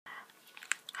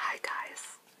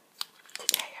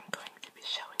Today I'm going to be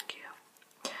showing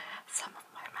you some of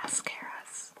my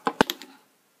mascaras.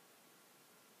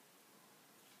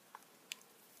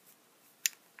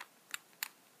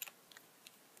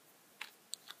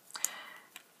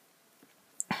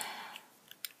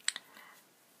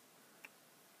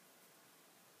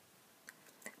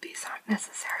 These aren't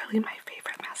necessarily my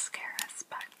favorite mascaras,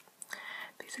 but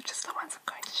these are just the ones I'm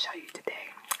going to show you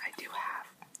today. I do have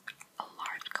a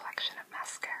large collection of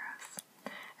mascaras,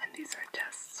 and these are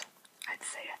just, I'd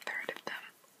say, a third of them.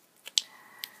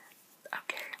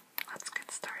 Okay, let's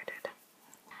get started.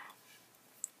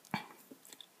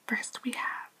 First we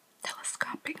have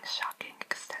Telescopic Shocking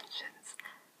Extensions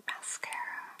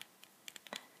Mascara.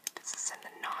 This is in the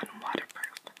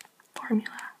non-waterproof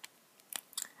formula.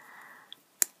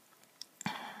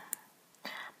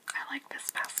 I like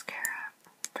this mascara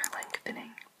for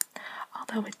lengthening,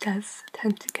 although it does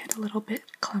tend to get a little bit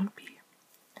clumpy.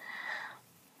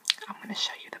 I'm going to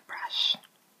show you the brush.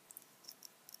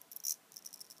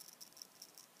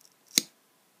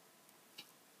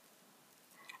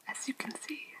 As you can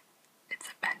see, it's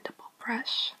a bendable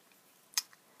brush,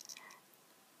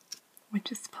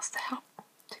 which is supposed to help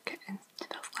to get into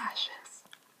those lashes.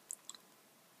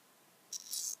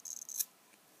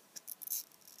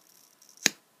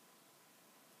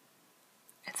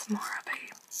 It's more of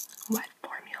a wet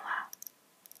formula.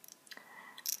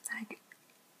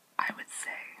 I would say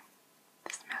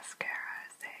this mascara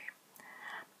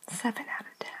is a 7 out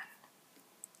of 10,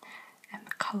 and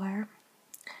the color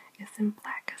is in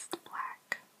Blackest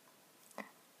Black.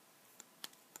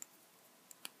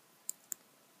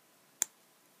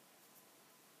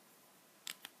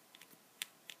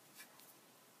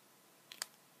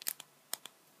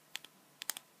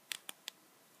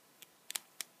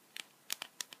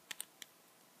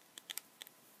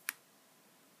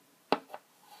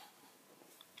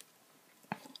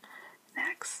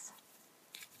 Next,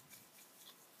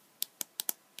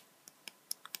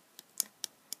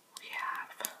 we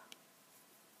have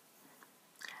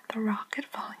the Rocket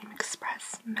Volume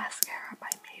Express Mascara by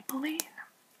Maybelline.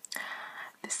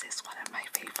 This is one of my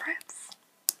favorites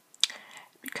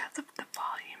because of the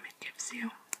volume it gives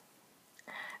you.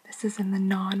 This is in the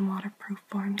non-waterproof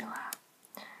formula,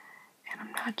 and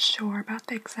I'm not sure about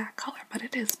the exact color, but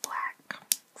it is black.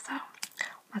 So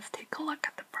let's take a look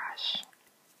at the brush.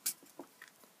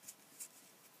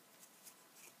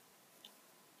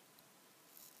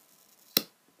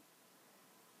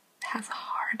 It has a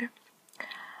hard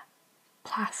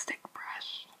plastic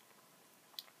brush,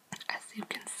 as you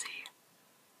can see.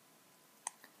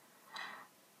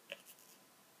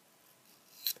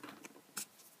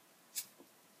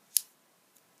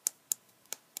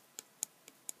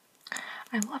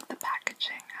 I love the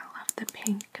packaging. I love the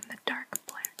pink and the dark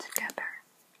blue together.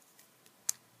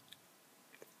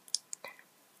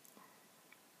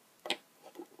 Okay.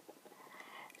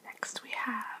 Next we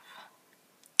have,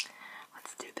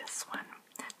 let's do this one.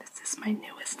 This is my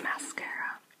newest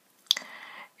mascara.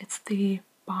 It's the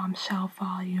Bombshell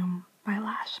Volume by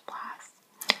Lash Blast.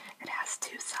 It has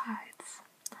two sides,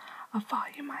 a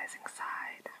volumizing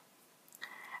side,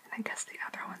 and I guess the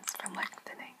other one's for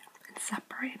lengthening and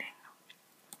separating.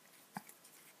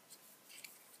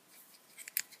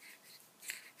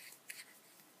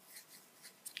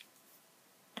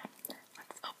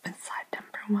 Let's open side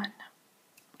number 1.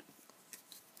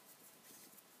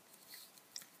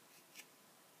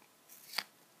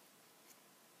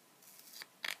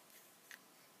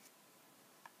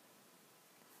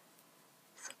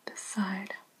 So this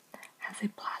side has a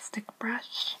plastic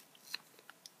brush,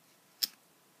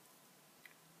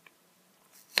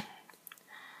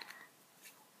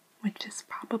 which is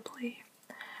probably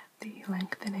the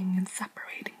lengthening and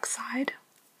separating side.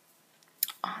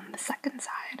 On the second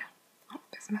side, oh,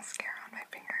 there's mascara on my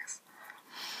fingers.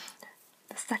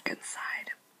 The second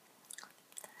side,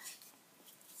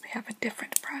 we have a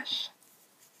different brush.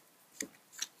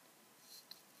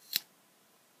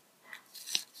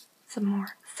 It's a more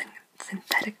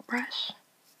synthetic brush.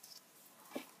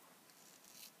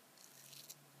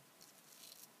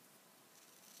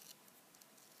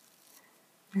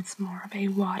 It's more of a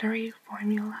watery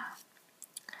formula.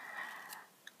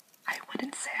 I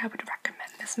wouldn't say I would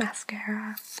recommend this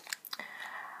mascara.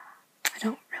 I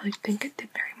don't really think it did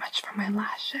very much for my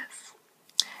lashes.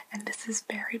 And this is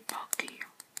very bulky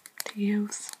to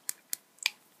use.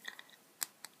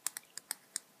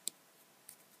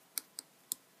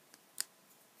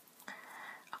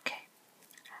 Okay,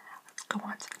 let's go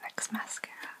on to the next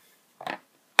mascara.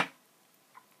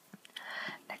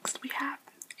 Next we have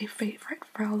a favorite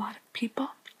for a lot of people,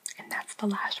 and that's the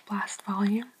Lash Blast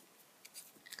Volume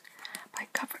by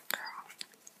CoverGirl.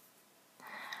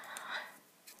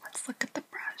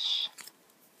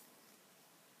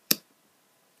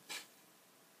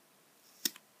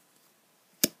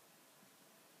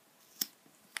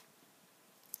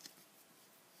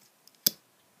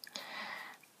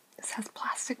 This has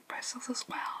plastic bristles as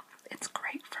well. It's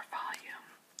great for volume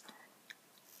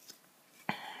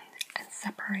and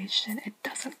separation. It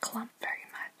doesn't clump very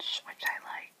much, which I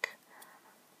like.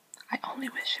 I only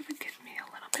wish it would give me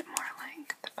a little bit more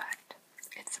length, but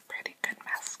it's a pretty good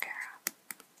mascara.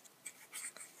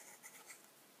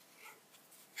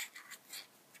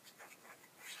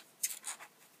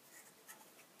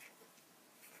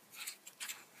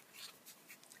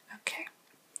 Okay,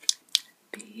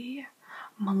 the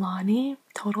Milani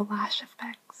Total Lash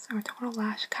Effects or Total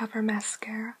Lash Cover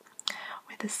Mascara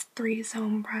with this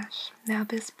 3-zone brush. Now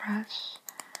this brush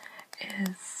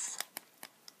is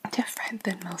different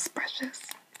than most brushes.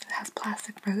 It has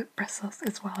plastic bristles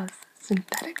as well as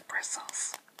synthetic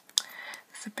bristles.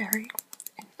 It's a very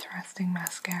interesting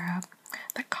mascara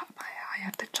that caught my eye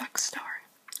at the drugstore.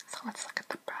 So let's look at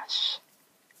the brush.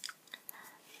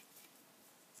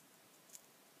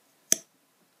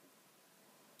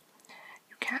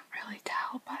 You can't really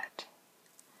tell, but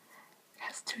it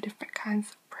has 2 different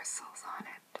kinds of bristles on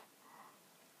it.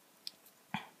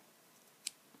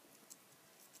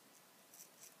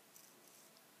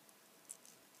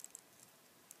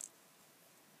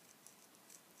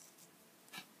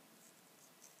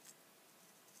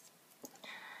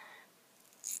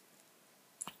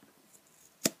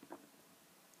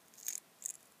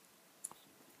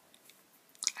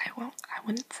 I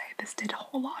wouldn't say this did a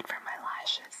whole lot for my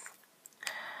lashes,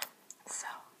 so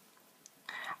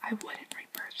I wouldn't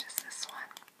repurchase this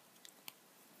one.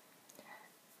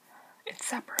 It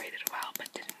separated well,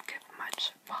 but didn't give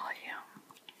much volume.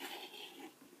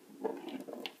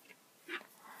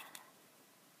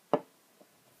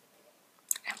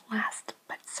 And last,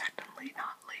 but certainly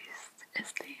not least,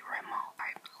 is the Rimmel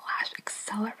Lash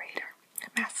Accelerator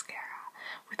Mascara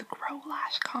with Grow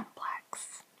Lash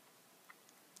Complex.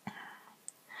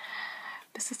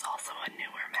 This is also a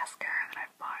newer mascara that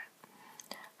I've bought.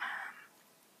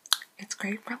 It's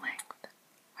great for length.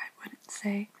 I wouldn't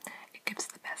say it gives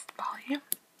the best volume,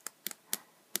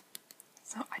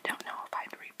 so I don't know if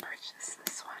I'd repurchase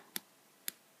this one.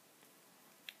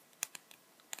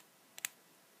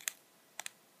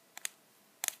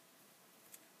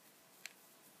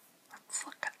 Let's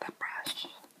look at the brush.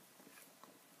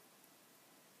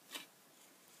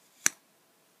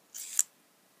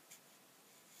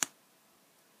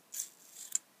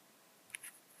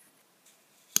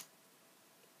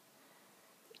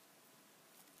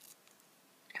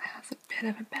 It has a bit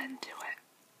of a bend to it.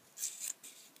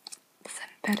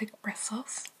 Synthetic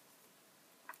bristles.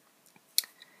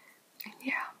 And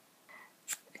yeah,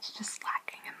 it's just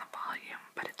lacking in the volume,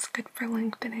 but it's good for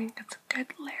lengthening. It's a good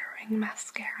layering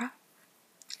mascara.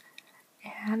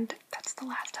 And that's the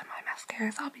last of my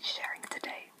mascaras I'll be sharing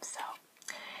today. So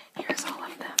here's all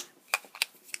of them.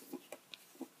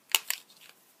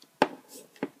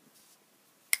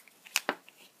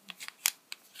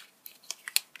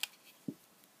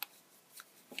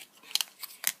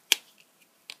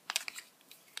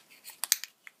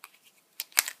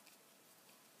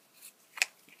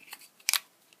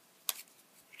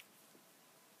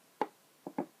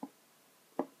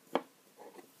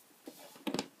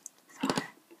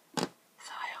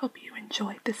 So I hope you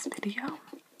enjoyed this video.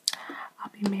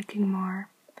 I'll be making more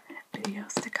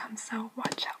videos to come, so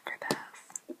watch out